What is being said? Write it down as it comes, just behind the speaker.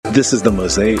This is the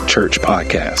Mosaic Church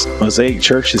podcast. Mosaic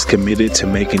Church is committed to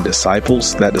making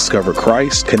disciples that discover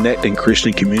Christ, connect in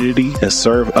Christian community, and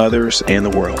serve others and the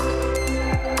world.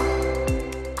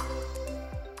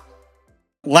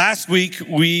 Last week,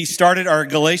 we started our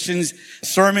Galatians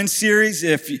sermon series.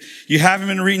 If you haven't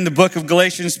been reading the book of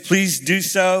Galatians, please do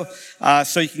so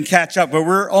you can catch up. But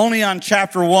we're only on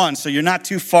chapter 1, so you're not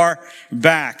too far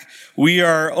back. We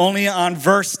are only on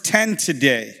verse 10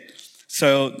 today.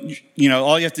 So,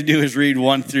 all you have to do is read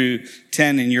 1 through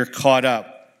 10 and you're caught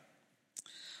up.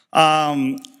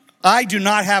 I do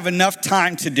not have enough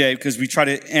time today because we try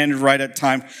to end right at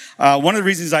time. One of the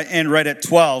reasons I end right at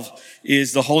 12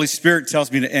 is the Holy Spirit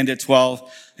tells me to end at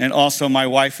 12, and also my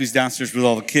wife who's downstairs with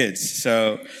all the kids.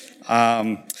 So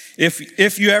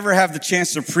if you ever have the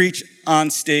chance to preach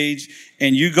on stage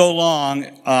and you go long,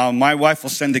 my wife will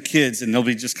send the kids and they'll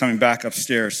be just coming back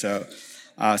upstairs. So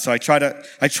I try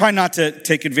not to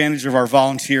take advantage of our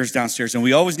volunteers downstairs, and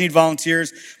we always need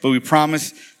volunteers, but we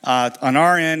promise on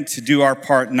our end to do our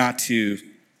part, not to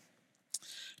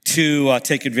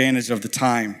take advantage of the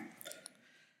time.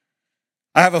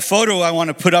 I have a photo I want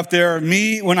to put up there of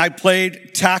me when I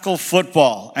played tackle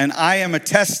football, and I am a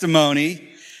testimony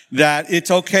that it's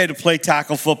okay to play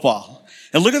tackle football.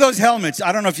 And look at those helmets.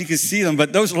 I don't know if you can see them,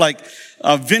 but those are like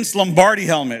Vince Lombardi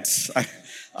helmets.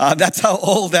 That's how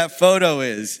old that photo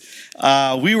is.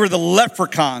 We were the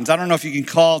Leprechauns. I don't know if you can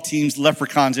call teams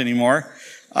Leprechauns anymore,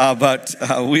 but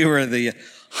we were the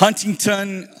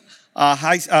Huntington,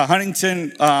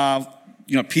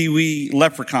 Pee Wee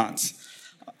Leprechauns.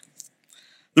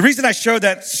 The reason I showed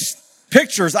that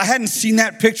picture is I hadn't seen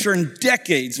that picture in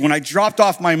decades. When I dropped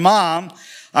off my mom,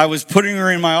 I was putting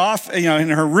her in my in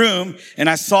her room, and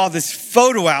I saw this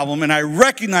photo album, and I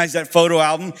recognized that photo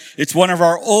album. It's one of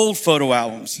our old photo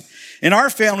albums. In our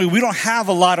family, we don't have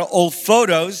a lot of old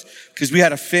photos because we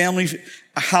had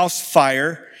a house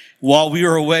fire while we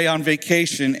were away on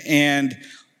vacation, and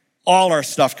all our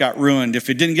stuff got ruined. If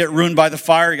it didn't get ruined by the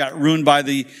fire, it got ruined by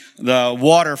the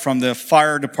water from the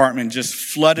fire department, just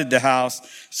flooded the house.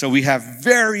 So we have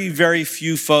very, very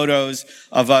few photos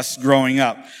of us growing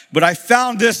up. But I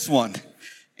found this one,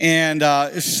 and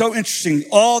it's so interesting.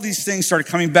 All these things started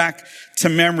coming back to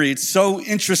memory. It's so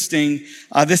interesting.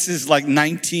 This is like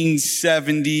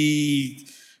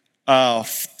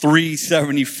 1973,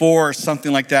 74,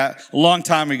 something like that, a long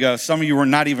time ago. Some of you were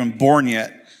not even born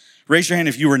yet. Raise your hand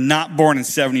if you were not born in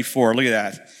 74. Look at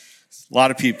that. A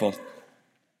lot of people.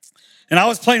 And I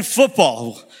was playing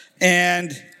football,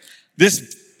 and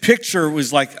this picture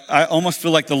was like, I almost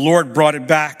feel like the Lord brought it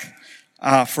back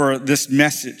for this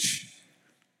message.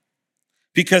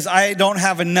 Because I don't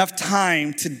have enough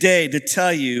time today to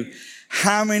tell you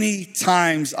how many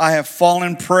times I have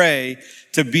fallen prey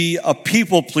to be a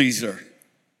people pleaser.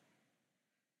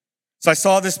 So I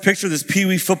saw this picture of this Pee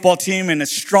Wee football team, and a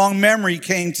strong memory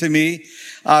came to me,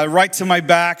 right to my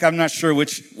back. I'm not sure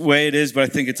which way it is, but I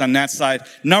think it's on that side.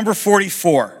 Number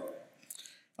 44,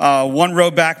 one row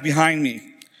back behind me.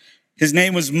 His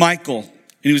name was Michael, and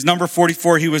he was number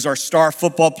 44. He was our star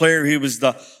football player. He was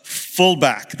the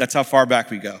fullback. That's how far back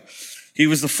we go. He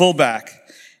was the fullback,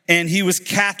 and he was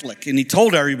Catholic, and he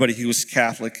told everybody he was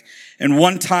Catholic. And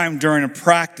one time during a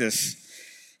practice,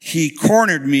 he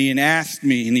cornered me and asked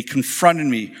me, and he confronted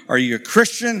me, are you a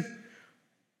Christian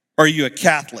or are you a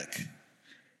Catholic?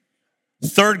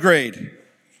 3rd grade.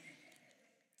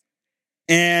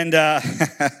 And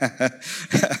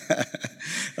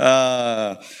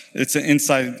it's an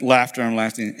inside laughter. I'm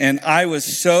laughing. And I was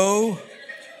so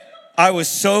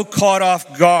caught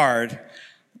off guard.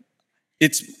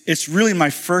 It's really my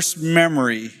first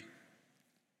memory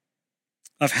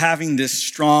of having this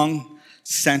strong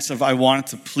sense of I wanted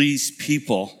to please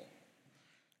people.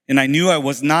 And I knew I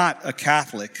was not a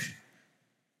Catholic.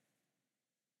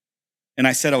 And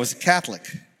I said I was a Catholic,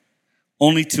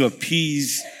 only to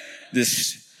appease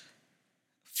this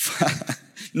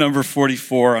number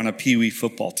 44 on a Pee Wee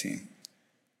football team.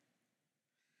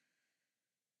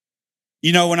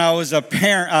 When I was a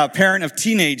parent of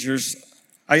teenagers,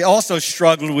 I also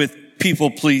struggled with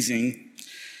people pleasing.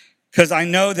 Because I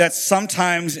know that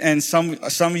sometimes, and some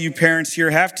of you parents here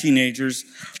have teenagers,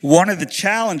 one of the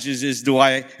challenges is do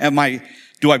I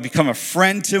become a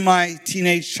friend to my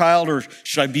teenage child, or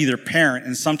should I be their parent?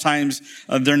 And sometimes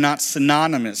they're not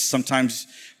synonymous. Sometimes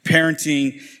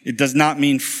parenting, it does not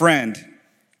mean friend.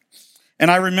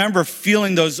 And I remember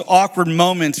feeling those awkward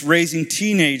moments raising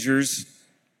teenagers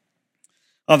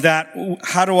of that,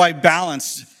 how do I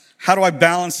balance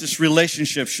this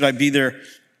relationship? Should I be their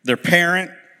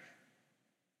parent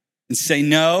and say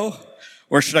no?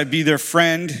 Or should I be their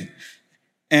friend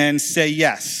and say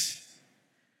yes?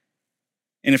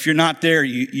 And if you're not there,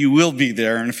 you will be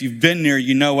there. And if you've been there,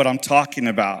 you know what I'm talking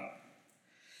about.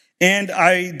 And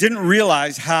I didn't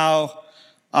realize how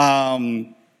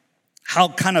kind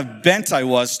of bent I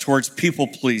was towards people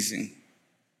pleasing.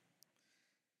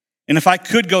 And if I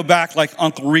could go back like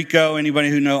Uncle Rico, anybody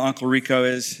who know Uncle Rico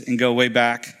is, and go way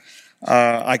back,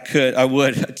 I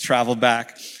would travel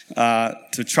back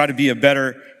to try to be a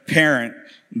better parent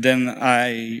than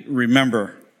I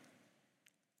remember.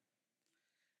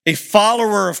 A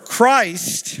follower of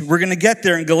Christ, we're going to get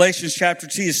there in Galatians chapter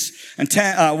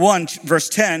 1, verse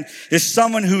 10, is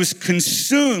someone who is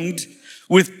consumed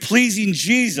with pleasing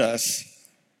Jesus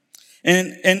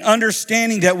and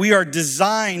understanding that we are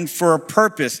designed for a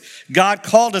purpose. God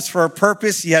called us for a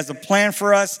purpose. He has a plan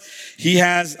for us. He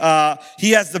has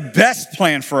the best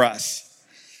plan for us.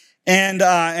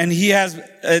 And he has,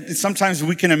 sometimes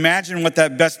we can imagine what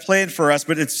that best plan for us,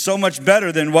 but it's so much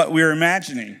better than what we're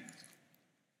imagining.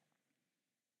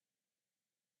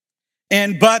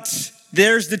 But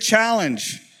there's the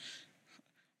challenge.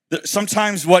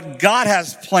 Sometimes what God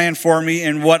has planned for me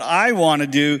and what I want to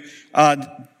do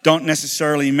don't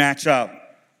necessarily match up.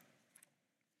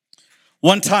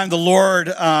 One time the Lord,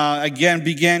 again,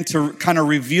 began to kind of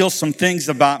reveal some things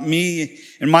about me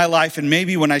in my life, and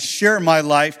maybe when I share my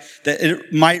life that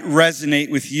it might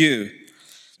resonate with you.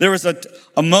 There was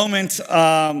a moment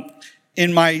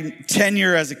in my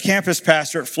tenure as a campus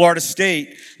pastor at Florida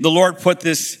State. The Lord put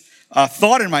this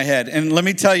thought in my head. And let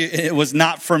me tell you, it was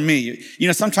not from me. You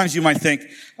know, sometimes you might think,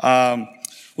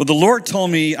 well, the Lord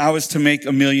told me I was to make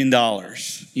 $1 million.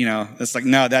 You know, it's like,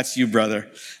 no, that's you,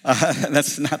 brother.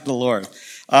 That's not the Lord.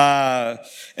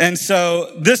 And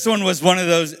so this one was one of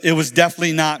those, it was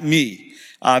definitely not me.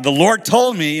 The Lord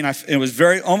told me, and it was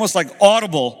very, almost like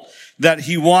audible, that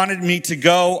he wanted me to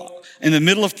go in the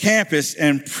middle of campus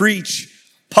and preach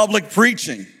public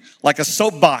preaching, like a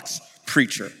soapbox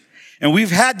preacher. And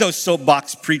we've had those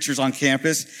soapbox preachers on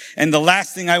campus, and the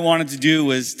last thing I wanted to do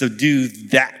was to do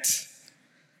that.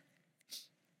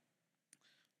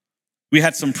 We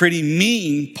had some pretty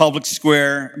mean public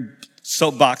square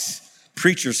soapbox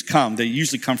preachers come. They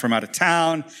usually come from out of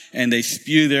town, and they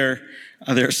spew their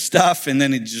stuff, and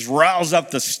then it just riles up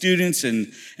the students,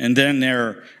 and then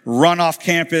they're run off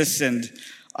campus, and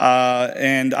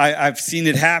I've seen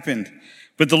it happen.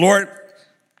 But the Lord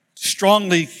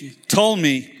strongly told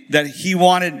me that he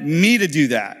wanted me to do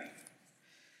that.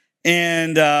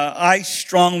 And I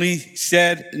strongly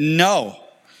said no,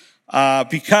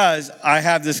 because I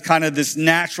have this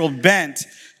natural bent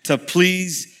to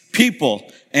please people.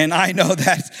 And I know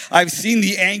that I've seen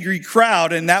the angry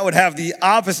crowd, and that would have the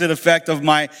opposite effect of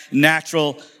my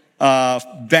natural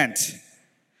bent.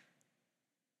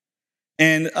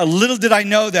 And a little did I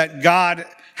know that God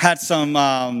had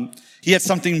he had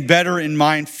something better in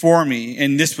mind for me.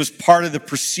 And this was part of the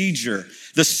procedure,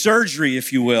 the surgery,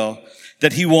 if you will,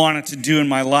 that he wanted to do in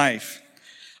my life.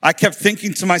 I kept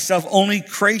thinking to myself, only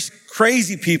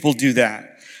crazy people do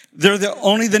that.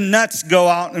 Only the nuts go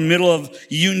out in the middle of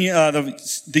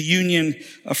the Union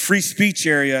free speech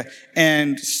area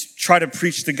and try to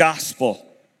preach the gospel.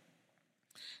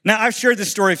 Now, I've shared this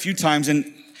story a few times,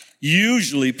 and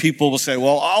usually people will say,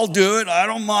 well, I'll do it. I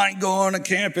don't mind going to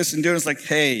campus and doing it. It's like,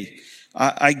 hey,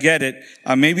 I get it.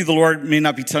 Maybe the Lord may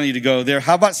not be telling you to go there.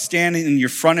 How about standing in your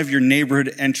front of your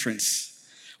neighborhood entrance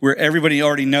where everybody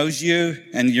already knows you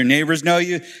and your neighbors know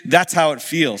you? That's how it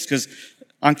feels. Because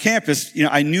on campus, you know,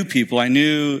 I knew people. I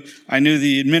knew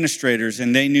the administrators,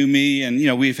 and they knew me, and, you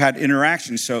know, we've had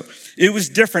interactions. So it was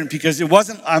different because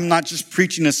I'm not just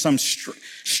preaching to some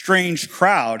strange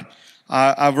crowd.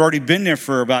 I've already been there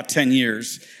for about 10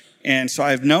 years. And so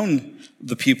I've known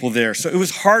the people there. So it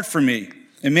was hard for me.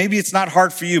 And maybe it's not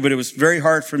hard for you, but it was very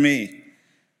hard for me.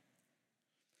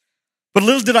 But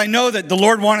little did I know that the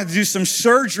Lord wanted to do some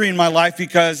surgery in my life,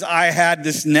 because I had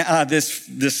this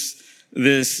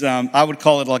I would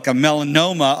call it like a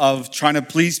melanoma of trying to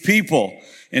please people.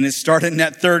 And it started in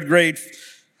that third grade.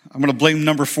 I'm going to blame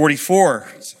number 44.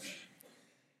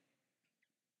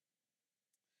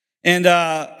 And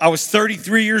I was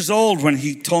 33 years old when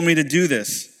he told me to do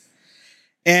this.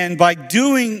 And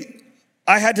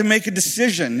I had to make a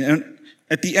decision. And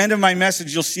at the end of my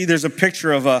message, you'll see there's a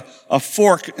picture of a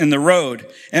fork in the road.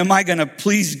 Am I going to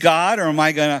please God, or am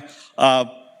I going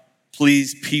to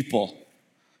please people?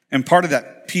 And part of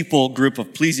that people group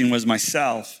of pleasing was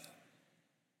myself.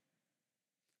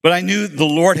 But I knew the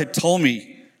Lord had told me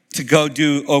to go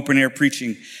do open air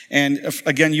preaching. And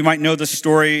again, you might know the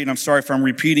story, and I'm sorry if I'm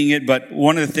repeating it, but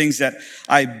one of the things that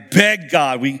I begged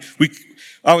God,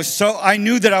 I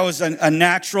knew that I was a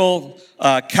natural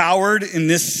coward in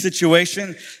this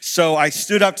situation. So I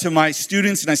stood up to my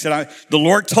students and I said, the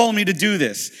Lord told me to do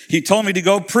this. He told me to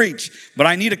go preach, but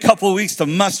I need a couple of weeks to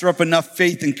muster up enough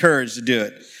faith and courage to do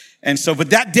it. And so, but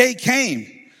that day came,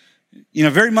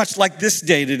 very much like this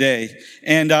day today.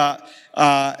 And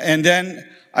then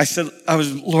I said,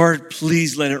 Lord,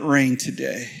 please let it rain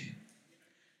today.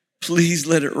 Please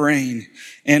let it rain.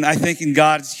 And I think in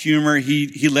God's humor,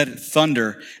 he let it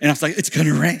thunder. And I was like, it's going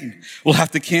to rain. We'll have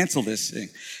to cancel this thing.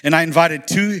 And I invited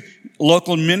 2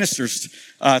 local ministers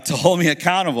to hold me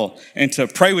accountable and to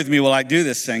pray with me while I do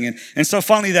this thing. And so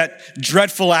finally that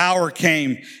dreadful hour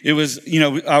came. It was,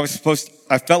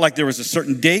 I felt like there was a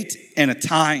certain date and a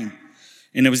time.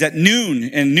 And it was at noon,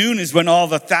 and noon is when all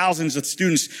the thousands of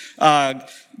students,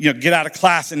 get out of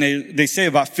class, and they say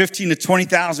about 15 to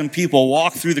 20,000 people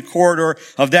walk through the corridor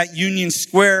of that Union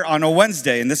Square on a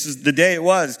Wednesday, and this is the day it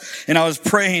was. And I was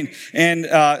praying, and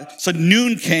so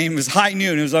noon came. It was high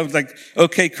noon. I was like,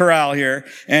 okay, corral here.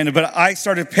 But I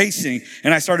started pacing,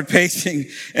 and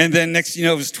then next,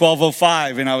 it was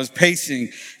 12:05, and I was pacing,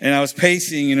 and it was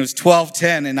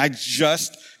 12:10, and I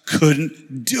just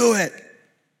couldn't do it.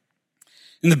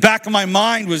 In the back of my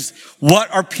mind was,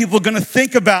 what are people going to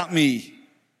think about me?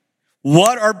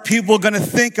 What are people going to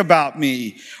think about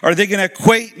me? Are they going to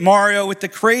equate Mario with the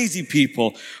crazy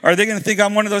people? Are they going to think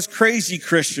I'm one of those crazy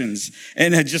Christians?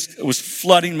 And it was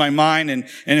flooding my mind. And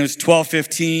it was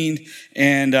 12:15.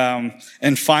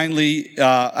 And finally,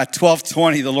 at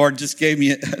 12:20, the Lord just gave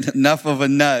me enough of a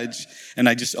nudge. And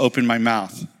I just opened my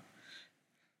mouth.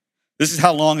 This is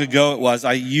how long ago it was.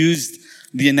 I used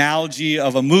the analogy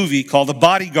of a movie called The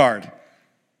Bodyguard.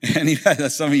 And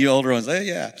some of you older ones,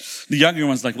 yeah. The younger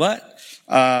ones like, what?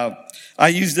 I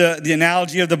used the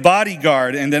analogy of The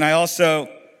Bodyguard. And then I also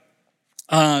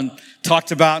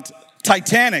talked about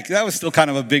Titanic. That was still kind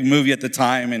of a big movie at the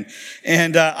time.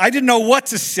 And I didn't know what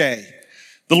to say.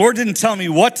 The Lord didn't tell me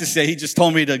what to say. He just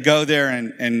told me to go there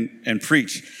and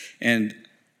preach. And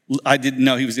I didn't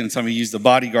know he was going to tell me to use The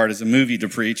Bodyguard as a movie to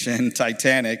preach and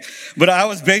Titanic. But I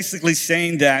was basically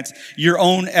saying that your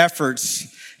own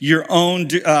efforts, your own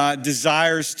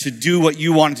desires to do what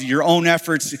you want to do, your own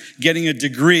efforts getting a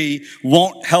degree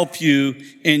won't help you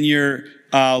in your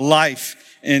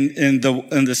life. In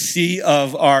the sea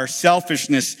of our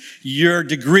selfishness, your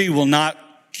degree will not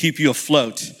keep you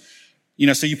afloat.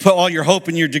 So you put all your hope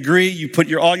in your degree, you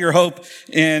put all your hope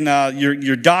in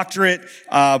your doctorate,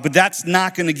 but that's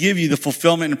not going to give you the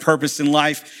fulfillment and purpose in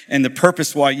life and the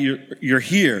purpose why you're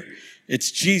here.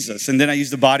 It's Jesus. And then I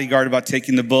used The Bodyguard about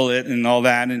taking the bullet and all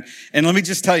that. And let me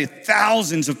just tell you,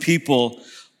 thousands of people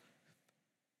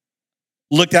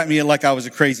looked at me like I was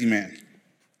a crazy man.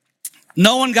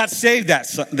 No one got saved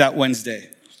that Wednesday,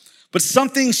 but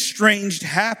something strange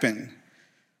happened.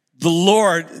 The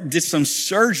Lord did some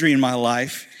surgery in my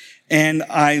life, and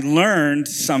I learned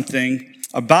something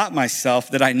about myself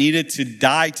that I needed to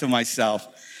die to myself.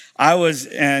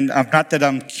 And not that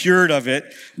I'm cured of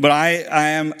it, but I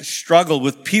am struggled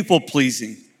with people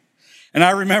pleasing. And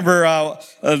I remember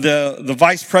the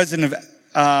vice president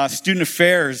of student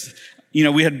affairs.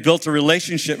 We had built a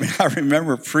relationship, and I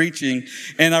remember preaching,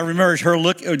 and I remember her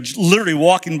literally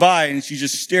walking by, and she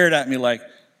just stared at me like,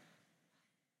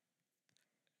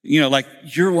 like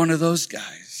you're one of those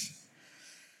guys.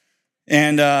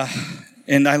 And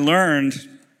I learned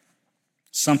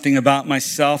something about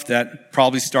myself that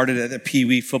probably started at a Pee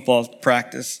Wee football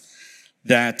practice,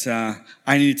 that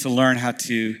I needed to learn how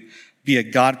to be a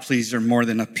God pleaser more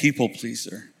than a people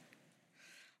pleaser.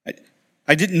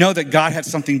 I didn't know that God had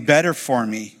something better for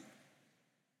me.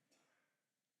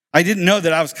 I didn't know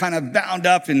that I was kind of bound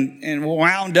up and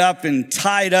wound up and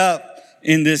tied up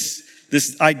in this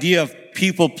idea of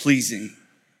people pleasing,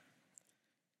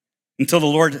 until the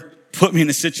Lord put me in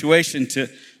a situation to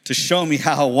show me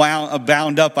how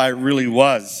bound up I really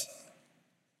was.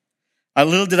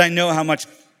 Little did I know how much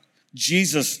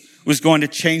Jesus was going to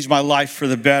change my life for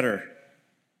the better.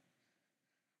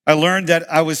 I learned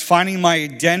that I was finding my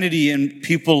identity in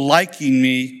people liking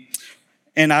me,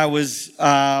 and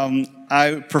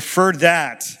I preferred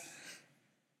that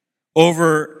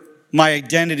over my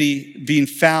identity being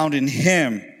found in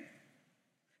Him,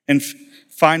 and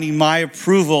finding my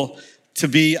approval to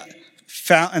be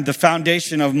the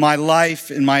foundation of my life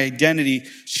and my identity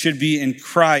should be in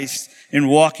Christ, and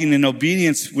walking in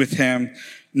obedience with Him,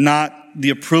 not the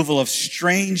approval of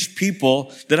strange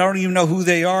people that I don't even know who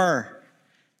they are.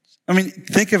 I mean,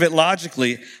 think of it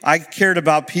logically. I cared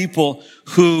about people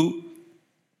who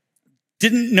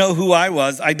didn't know who I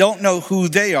was. I don't know who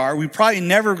they are. We probably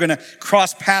never going to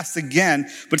cross paths again,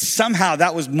 but somehow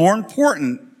that was more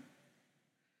important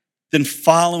than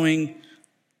following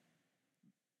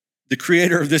the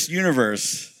creator of this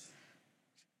universe.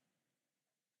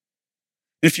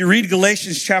 If you read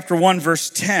Galatians chapter 1, verse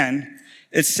 10,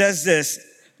 it says this,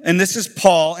 and this is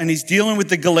Paul, and he's dealing with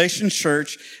the Galatian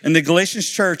church, and the Galatian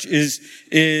church is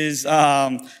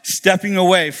stepping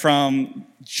away from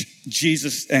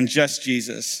Jesus and just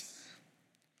Jesus.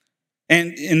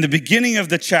 And in the beginning of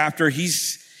the chapter, he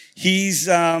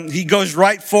goes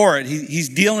right for it. He's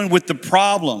dealing with the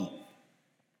problem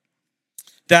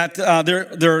that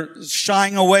they're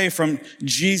shying away from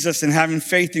Jesus and having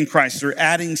faith in Christ. They're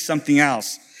adding something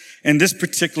else. In this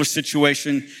particular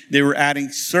situation, they were adding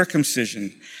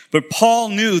circumcision. But Paul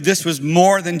knew this was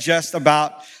more than just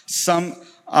about some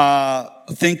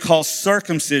thing called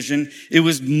circumcision. It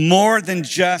was more than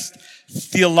just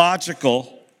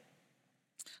theological.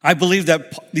 I believe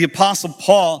that the Apostle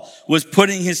Paul was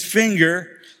putting his finger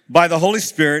by the Holy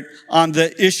Spirit on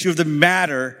the issue of the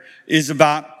matter is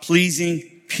about pleasing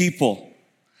people.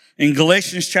 In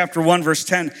Galatians chapter 1, verse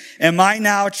 10, am I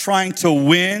now trying to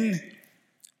win?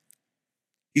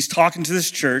 He's talking to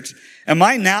this church. Am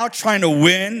I now trying to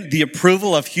win the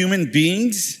approval of human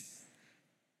beings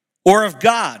or of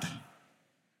God?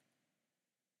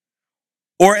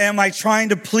 Or am I trying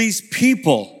to please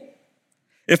people?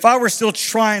 If I were still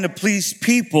trying to please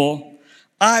people,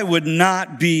 I would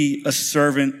not be a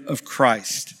servant of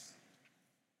Christ.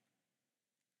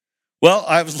 Well,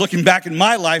 I was looking back in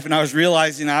my life and I was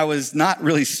realizing I was not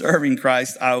really serving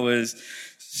Christ. I was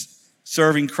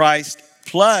serving Christ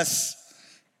plus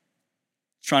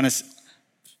trying to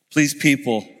please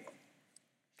people.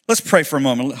 Let's pray for a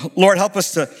moment. Lord, help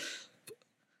us to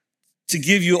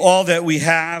give you all that we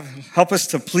have. Help us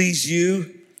to please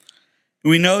you.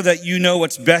 We know that you know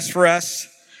what's best for us.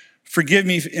 Forgive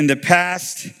me in the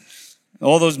past,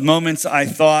 all those moments I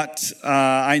thought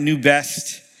I knew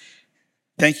best.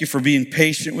 Thank you for being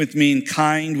patient with me and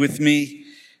kind with me.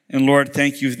 And Lord,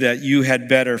 thank you that you had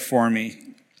better for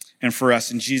me and for us.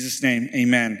 In Jesus' name,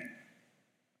 amen.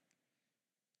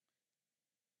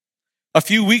 A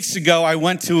few weeks ago, I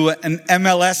went to an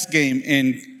MLS game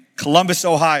in Columbus,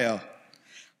 Ohio.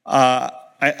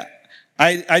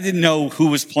 I didn't know who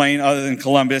was playing other than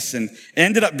Columbus, and it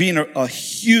ended up being a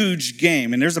huge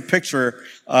game. And there's a picture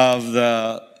of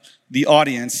the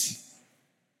audience.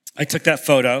 I took that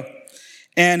photo.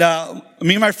 And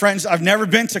me and my friends, I've never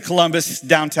been to Columbus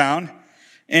downtown.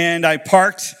 And I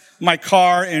parked my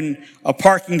car in a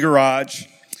parking garage.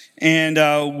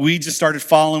 And we just started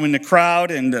following the crowd,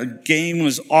 and the game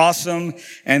was awesome.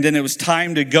 And then it was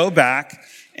time to go back.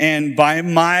 And I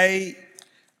made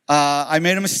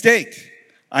a mistake.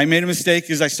 I made a mistake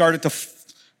as I started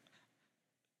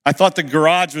I thought the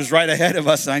garage was right ahead of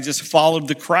us, and I just followed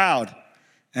the crowd.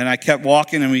 And I kept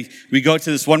walking, and we go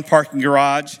to this one parking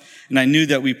garage, and I knew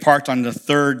that we parked on the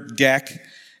third deck.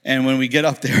 And when we get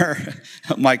up there,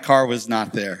 my car was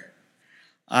not there.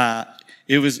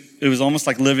 It was almost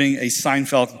like living a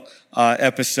Seinfeld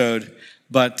episode,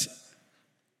 but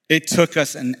it took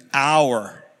us an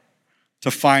hour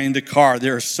to find the car.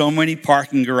 There are so many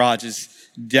parking garages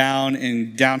down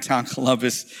in downtown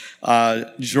Columbus,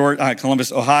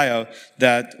 Columbus, Ohio,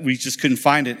 that we just couldn't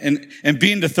find it. And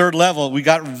being the third level, we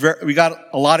got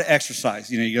a lot of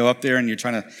exercise. You know, you go up there and you're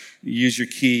trying to use your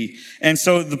key. And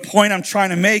so the point I'm trying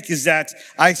to make is that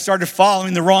I started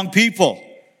following the wrong people.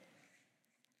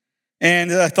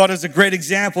 And I thought it was a great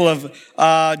example of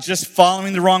just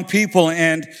following the wrong people.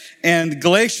 And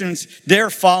Galatians,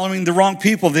 they're following the wrong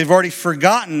people. They've already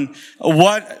forgotten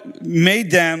what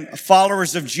made them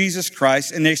followers of Jesus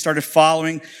Christ, and they started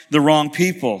following the wrong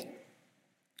people.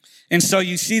 And so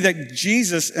you see that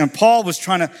Jesus and Paul was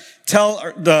trying to tell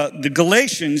the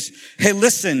Galatians, hey,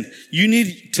 listen, you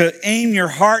need to aim your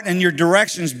heart and your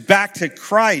directions back to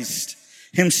Christ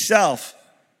himself.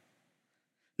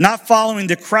 Not following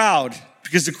the crowd,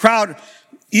 because the crowd,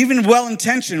 even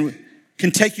well-intentioned,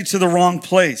 can take you to the wrong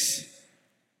place.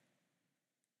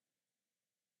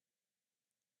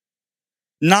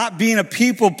 Not being a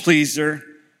people pleaser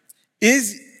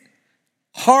is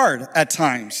hard at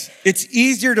times. It's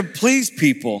easier to please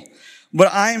people.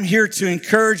 But I am here to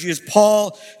encourage you, as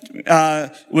Paul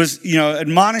was,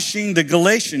 admonishing the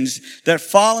Galatians, that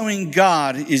following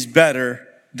God is better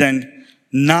than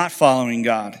not following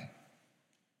God.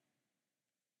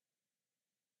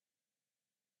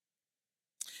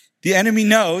 The enemy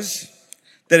knows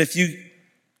that if you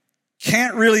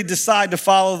can't really decide to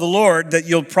follow the Lord, that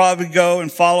you'll probably go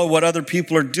and follow what other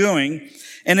people are doing,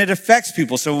 and it affects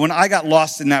people. So when I got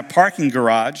lost in that parking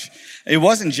garage, it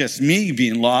wasn't just me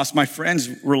being lost. My friends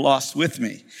were lost with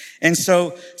me. And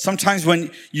so sometimes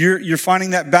when you're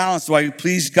finding that balance, do I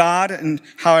please God and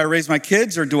how I raise my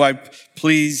kids, or do I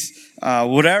please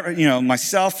whatever,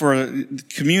 myself or the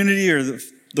community or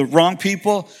the wrong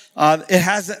people? It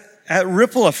has a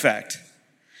ripple effect.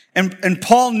 And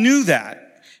Paul knew that.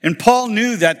 And Paul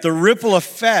knew that the ripple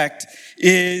effect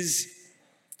is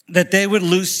that they would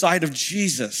lose sight of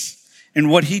Jesus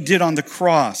and what he did on the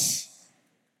cross.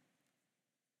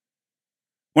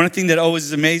 One thing that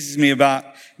always amazes me about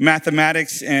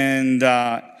mathematics and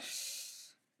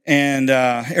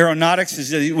aeronautics is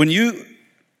that when you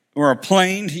or a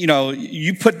plane,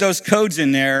 you put those codes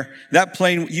in there, that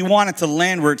plane, you want it to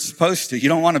land where it's supposed to. You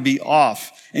don't want to be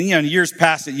off. And, in years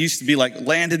past, it used to be like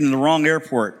landed in the wrong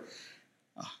airport.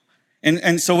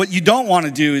 And so what you don't want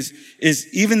to do is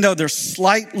even though there's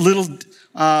slight little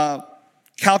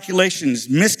miscalculations,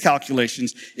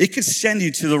 it could send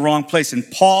you to the wrong place. And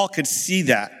Paul could see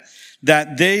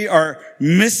that they are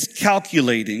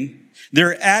miscalculating.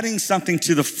 They're adding something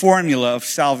to the formula of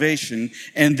salvation,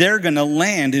 and they're going to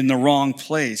land in the wrong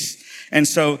place. And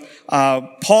so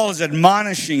Paul is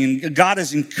admonishing, and God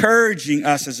is encouraging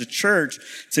us as a church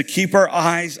to keep our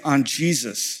eyes on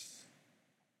Jesus.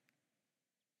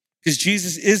 Because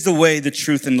Jesus is the way, the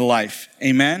truth, and the life.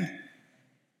 Amen?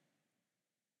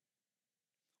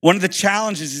 One of the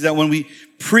challenges is that when we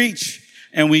preach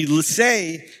and we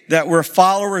say that we're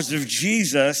followers of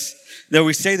Jesus, that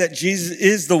we say that Jesus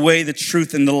is the way, the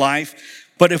truth, and the life,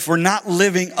 but if we're not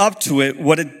living up to it,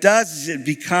 what it does is it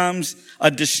becomes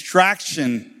a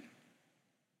distraction.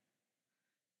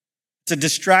 It's a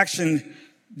distraction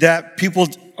that people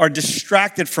are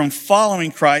distracted from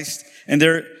following Christ, and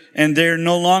they're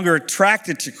no longer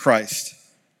attracted to Christ.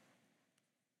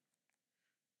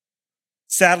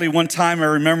 Sadly, one time I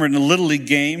remember in a Little League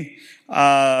game,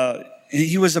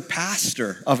 he was a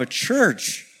pastor of a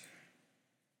church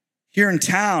here in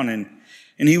town,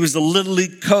 and he was the Little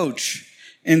League coach.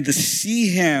 And to see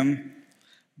him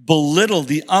belittle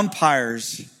the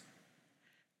umpires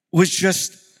was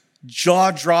just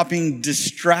jaw-dropping,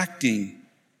 distracting.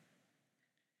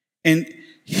 And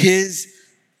his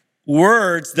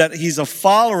words that he's a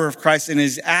follower of Christ, and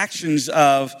his actions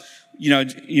of,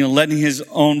 letting his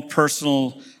own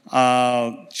personal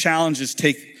challenges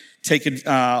take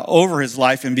over his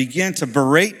life and begin to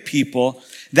berate people,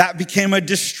 that became a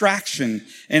distraction.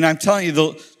 And I'm telling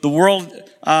you, the world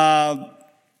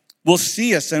will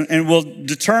see us and will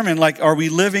determine, are we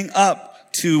living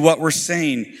up to what we're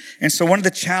saying? And so one of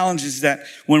the challenges is that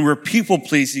when we're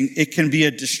people-pleasing, it can be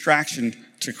a distraction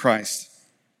to Christ.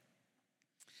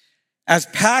 As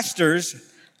pastors,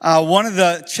 one of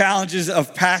the challenges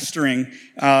of pastoring,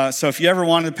 so if you ever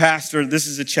wanted to pastor, this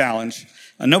is a challenge.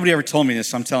 Nobody ever told me this,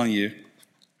 so I'm telling you.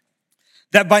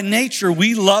 That by nature,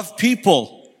 we love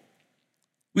people.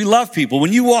 We love people.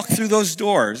 When you walk through those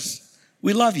doors,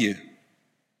 we love you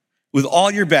with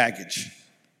all your baggage.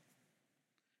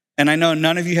 And I know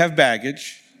none of you have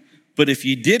baggage, but if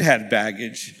you did have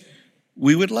baggage,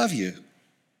 we would love you.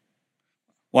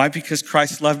 Why? Because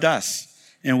Christ loved us.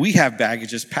 And we have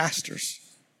baggage as pastors.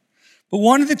 But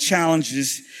one of the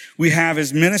challenges we have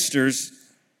as ministers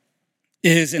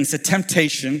is, and it's a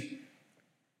temptation,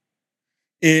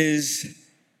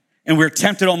 and we're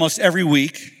tempted almost every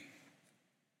week,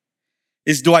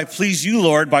 is do I please you,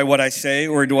 Lord, by what I say,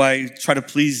 or do I try to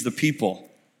please the people?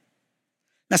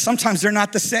 Now, sometimes they're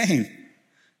not the same.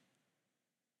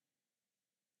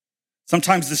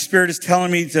 Sometimes the Spirit is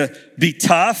telling me to be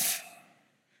tough.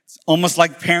 It's almost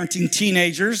like parenting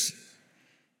teenagers.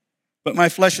 But my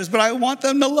flesh says, but I want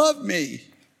them to love me.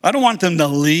 I don't want them to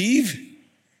leave.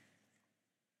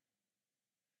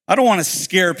 I don't want to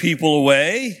scare people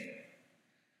away.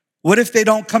 What if they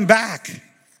don't come back?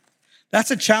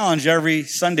 That's a challenge every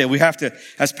Sunday. We have to,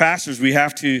 as pastors, we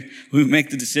make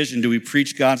the decision, do we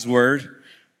preach God's word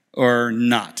or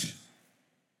not?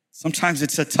 Sometimes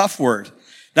it's a tough word.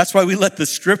 That's why we let the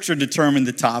scripture determine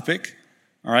the topic.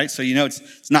 All right, so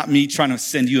it's not me trying to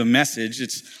send you a message.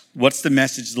 It's what's the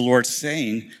message the Lord's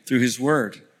saying through his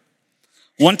word.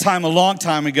 One time, a long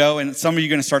time ago, and some of you are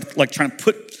going to start trying to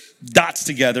put dots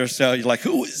together, so you're like,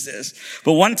 who is this?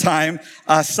 But one time,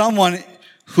 someone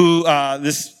who,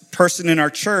 this person in our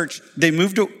church, they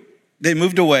moved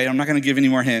away. I'm not going to give any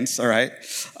more hints, all right?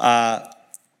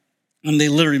 And they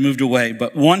literally moved away.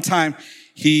 But one time,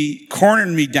 he cornered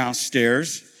me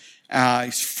downstairs.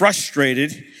 He's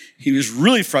frustrated. He was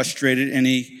really frustrated, and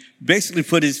he basically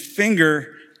put his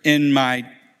finger in my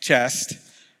chest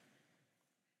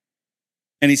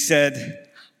And he said,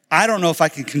 I don't know if I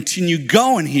can continue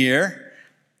going here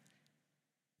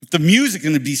if the music is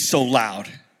going to be so loud.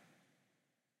 And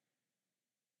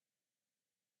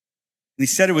he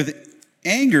said it with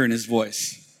anger in his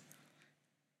voice.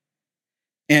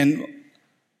 And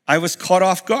I was caught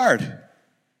off guard.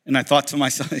 And I thought to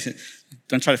myself,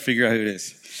 don't try to figure out who it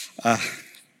is. And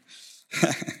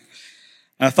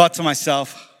I thought to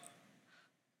myself,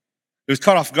 it was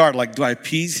caught off guard, like, do I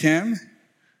appease him?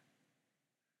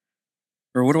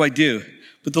 Or what do I do?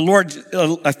 But the Lord,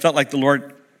 I felt like the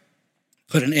Lord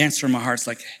put an answer in my heart. It's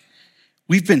like,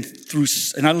 we've been through,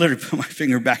 and I literally put my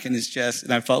finger back in his chest,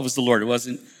 and I felt it was the Lord. It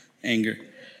wasn't anger.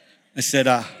 I said,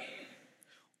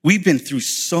 we've been through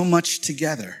so much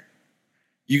together.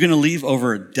 You're going to leave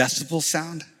over a decibel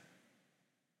sound?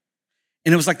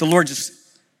 And it was like the Lord just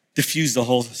diffused the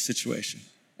whole situation.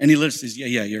 And he literally says,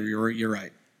 yeah, you're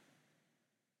right.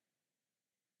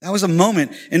 That was a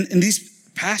moment. And these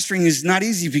pastoring is not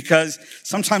easy because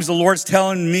sometimes the Lord's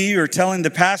telling me or telling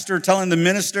the pastor, telling the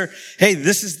minister, hey,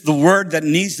 this is the word that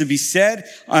needs to be said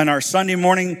on our Sunday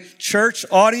morning church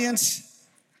audience.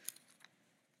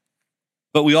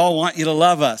 But we all want you to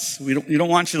love us. We don't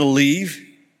want you to leave.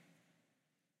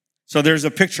 So there's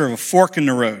a picture of a fork in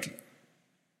the road.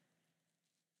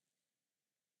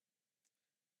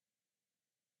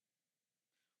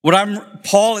 What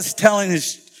Paul is telling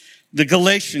the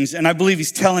Galatians, and I believe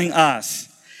he's telling us,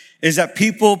 is that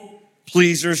people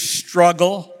pleasers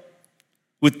struggle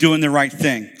with doing the right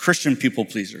thing. Christian people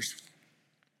pleasers.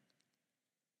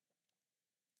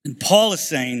 And Paul is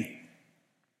saying,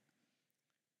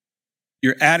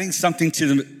 you're adding something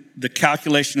to the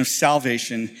calculation of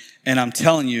salvation, and I'm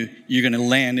telling you, you're going to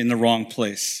land in the wrong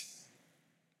place.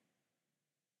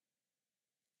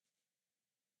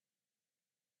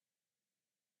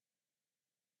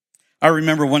 I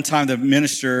remember one time the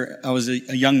minister, I was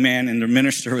a young man, and the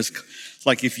minister was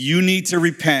like, if you need to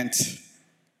repent,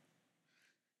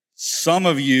 some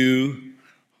of you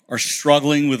are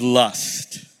struggling with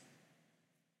lust.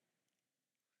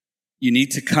 You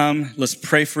need to come, let's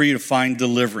pray for you to find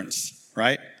deliverance,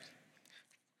 right?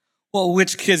 Well,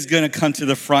 which kid's going to come to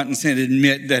the front and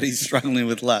admit that he's struggling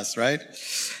with lust, right?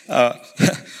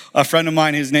 A friend of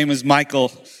mine, his name is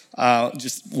Michael,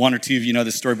 just one or two of you know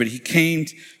this story, but he came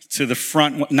to the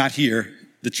front, not here,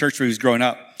 the church where he was growing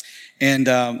up. And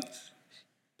the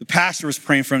pastor was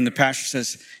praying for him. The pastor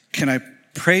says, can I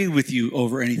pray with you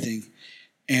over anything?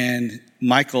 And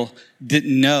Michael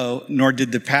didn't know, nor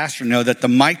did the pastor know, that the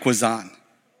mic was on.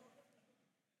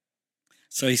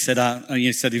 So he said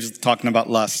he was talking about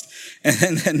lust.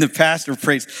 And then the pastor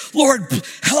prays, Lord,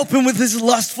 help him with his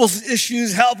lustful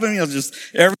issues. Help him.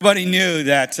 Everybody knew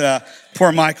that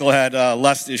poor Michael had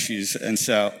lust issues. And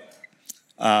so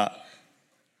that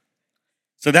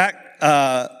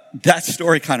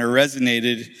story kind of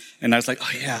resonated, and I was like,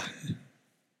 oh yeah.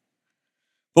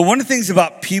 But one of the things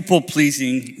about people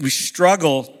pleasing, we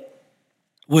struggle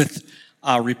with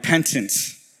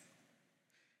repentance,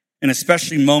 and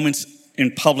especially moments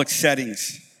in public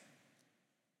settings.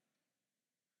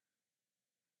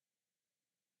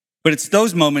 But it's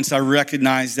those moments I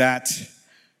recognize that,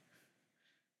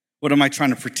 what am I trying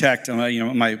to protect?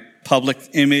 My public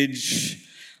image,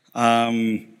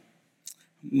 my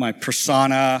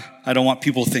persona. I don't want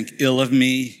people to think ill of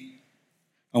me.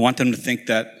 I want them to think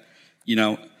that,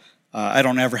 I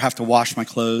don't ever have to wash my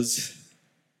clothes.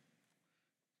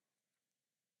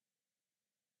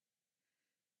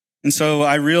 And so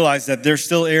I realize that there's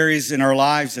still areas in our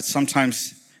lives that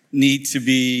sometimes need to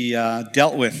be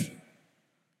dealt with.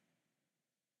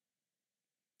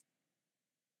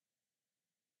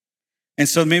 And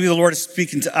so maybe the Lord is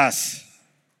speaking to us.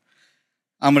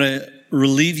 I'm going to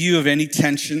relieve you of any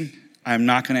tension. I'm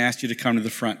not going to ask you to come to the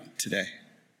front today.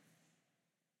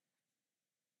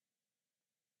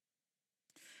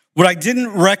 What I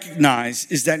didn't recognize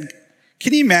is that,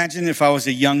 can you imagine if I was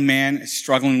a young man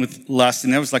struggling with lust,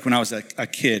 and that was like when I was a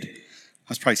kid. I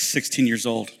was probably 16 years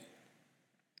old.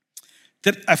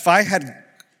 That if I had,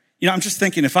 I'm just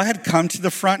thinking, if I had come to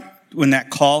the front when that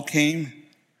call came,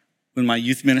 when my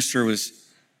youth minister was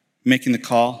making the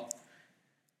call,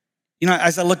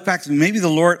 as I look back, maybe the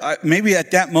Lord, maybe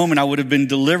at that moment I would have been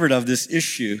delivered of this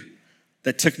issue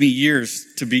that took me years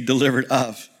to be delivered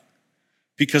of.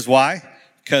 Because why?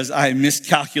 Because I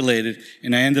miscalculated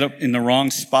and I ended up in the wrong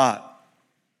spot.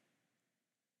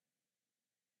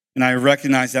 And I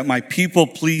recognize that my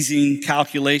people-pleasing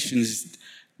calculations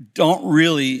don't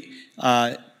really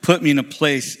put me in a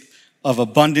place of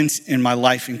abundance in my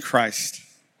life in Christ.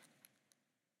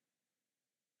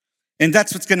 And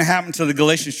that's what's going to happen to the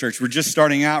Galatians church. We're just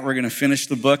starting out. We're going to finish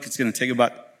the book. It's going to take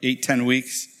about 8-10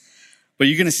 weeks. But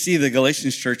you're going to see the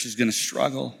Galatians church is going to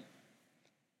struggle.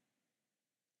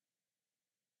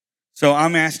 So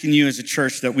I'm asking you as a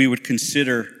church that we would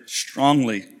consider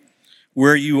strongly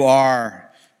where you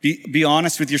are. Be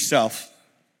honest with yourself.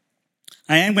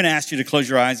 I am going to ask you to close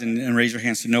your eyes and raise your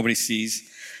hands so nobody sees.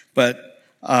 But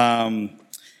the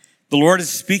Lord is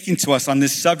speaking to us on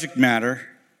this subject matter.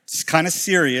 It's kind of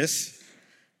serious.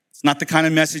 It's not the kind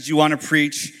of message you want to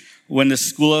preach when the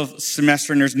school of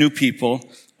semester and there's new people.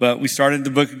 But we started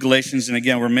the book of Galatians, and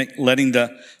again, we're letting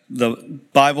the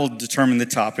Bible determine the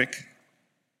topic.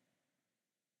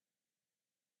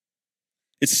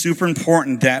 It's super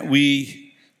important that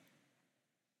we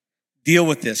deal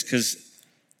with this, because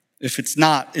if it's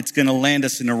not, it's going to land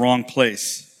us in the wrong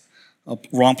place, a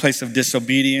wrong place of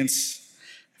disobedience.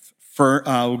 We're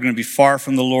going to be far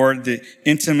from the Lord. The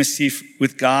intimacy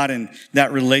with God and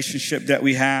that relationship that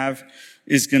we have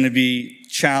is going to be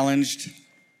challenged.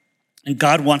 And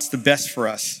God wants the best for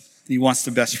us. He wants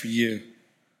the best for you.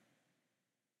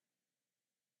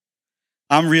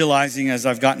 I'm realizing as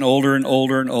I've gotten older and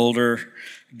older and older,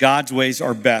 God's ways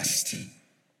are best.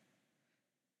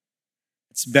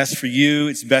 It's best for you,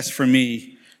 it's best for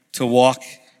me to walk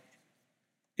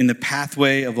in the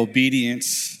pathway of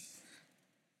obedience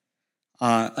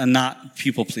and not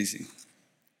people-pleasing.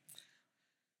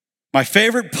 My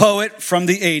favorite poet from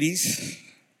the 80s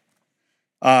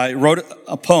wrote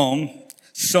a poem,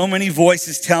 "So many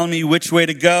voices tell me which way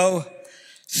to go.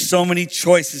 So many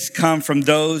choices come from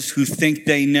those who think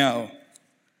they know.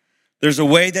 There's a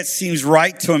way that seems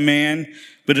right to a man,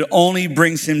 but it only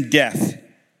brings him death.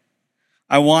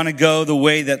 I want to go the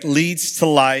way that leads to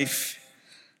life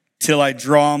till I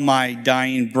draw my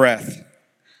dying breath.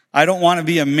 I don't want to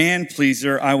be a man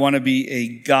pleaser. I want to be a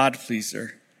God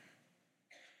pleaser.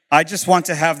 I just want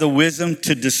to have the wisdom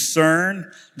to discern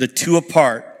the two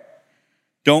apart.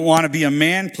 Don't want to be a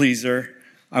man pleaser.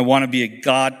 I want to be a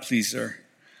God pleaser.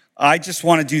 I just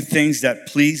want to do things that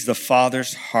please the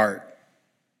Father's heart.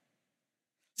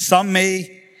 Some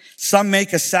make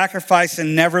a sacrifice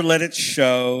and never let it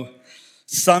show.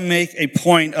 Some make a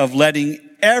point of letting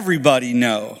everybody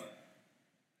know.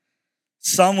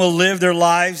 Some will live their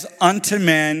lives unto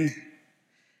men,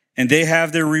 and they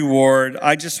have their reward.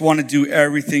 I just want to do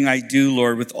everything I do,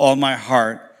 Lord, with all my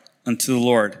heart unto the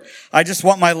Lord. I just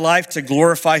want my life to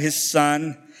glorify his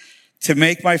Son, to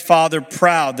make my Father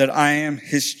proud that I am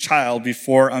his child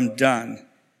before I'm done.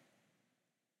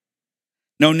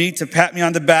 No need to pat me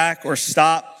on the back or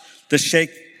stop to shake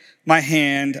my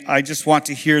hand. I just want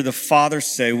to hear the Father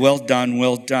say, well done,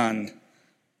 well done.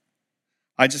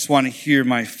 I just want to hear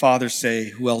my Father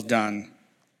say, well done.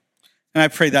 And I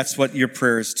pray that's what your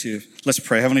prayer is too. Let's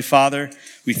pray. Heavenly Father,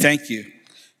 we thank you.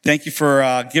 Thank you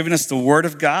for giving us the Word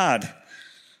of God.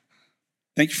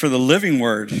 Thank you for the living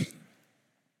Word.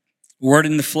 Word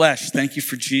in the flesh. Thank you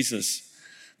for Jesus.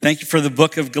 Thank you for the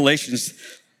book of Galatians.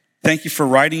 Thank you for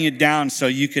writing it down so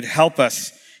you could help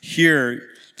us here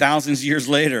thousands of years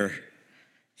later,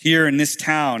 here in this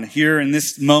town, here in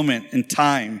this moment in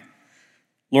time.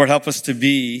 Lord, help us to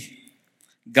be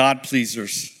God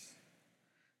pleasers.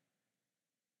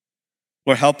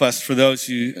 Lord, help us for those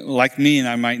who, like me,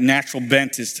 and my natural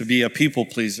bent is to be a people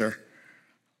pleaser.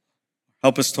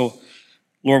 Help us to,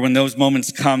 Lord, when those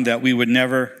moments come, that we would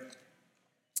never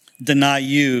deny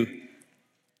you.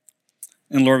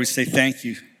 And Lord, we say thank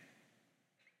you.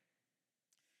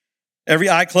 Every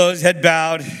eye closed, head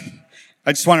bowed.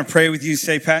 I just want to pray with you.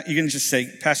 You can just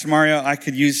say, Pastor Mario, I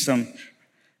could use some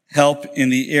help in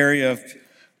the area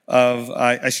of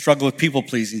I struggle with people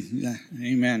pleasing. Yeah,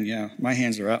 amen. Yeah, my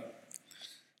hands are up.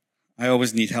 I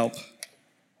always need help.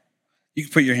 You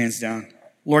can put your hands down.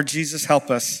 Lord Jesus,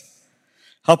 help us.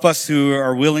 Help us who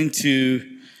are willing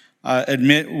to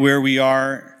admit where we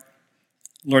are.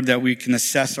 Lord, that we can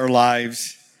assess our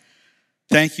lives.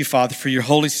 Thank you, Father, for your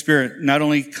Holy Spirit not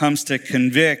only comes to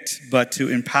convict, but to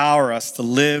empower us to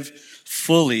live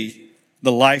fully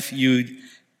the life you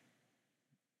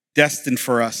destined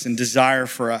for us and desire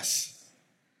for us.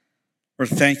 Lord,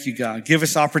 thank you, God. Give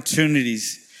us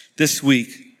opportunities this week,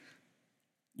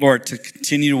 Lord, to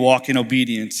continue to walk in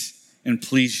obedience and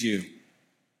please you.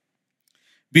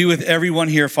 Be with everyone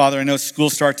here, Father. I know school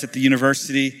starts at the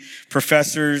university,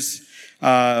 professors,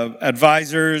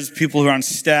 advisors, people who are on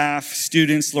staff,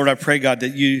 students. Lord, I pray, God,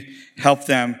 that you help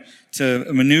them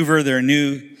to maneuver their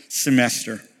new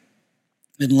semester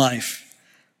in life.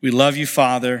 We love you,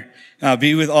 Father.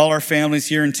 Be with all our families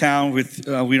here in town.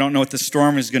 We don't know what the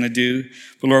storm is going to do,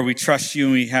 but Lord, we trust you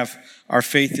and we have our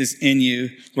faith is in you.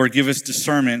 Lord, give us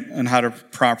discernment on how to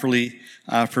properly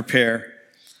prepare.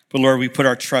 But Lord, we put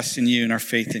our trust in you and our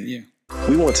faith in you.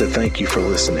 We want to thank you for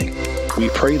listening. We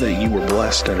pray that you were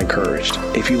blessed and encouraged.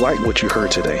 If you like what you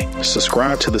heard today,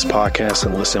 subscribe to this podcast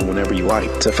and listen whenever you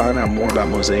like. To find out more about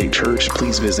Mosaic Church,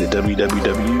 please visit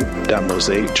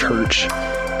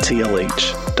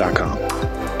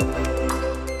www.mosaicchurchtlh.com.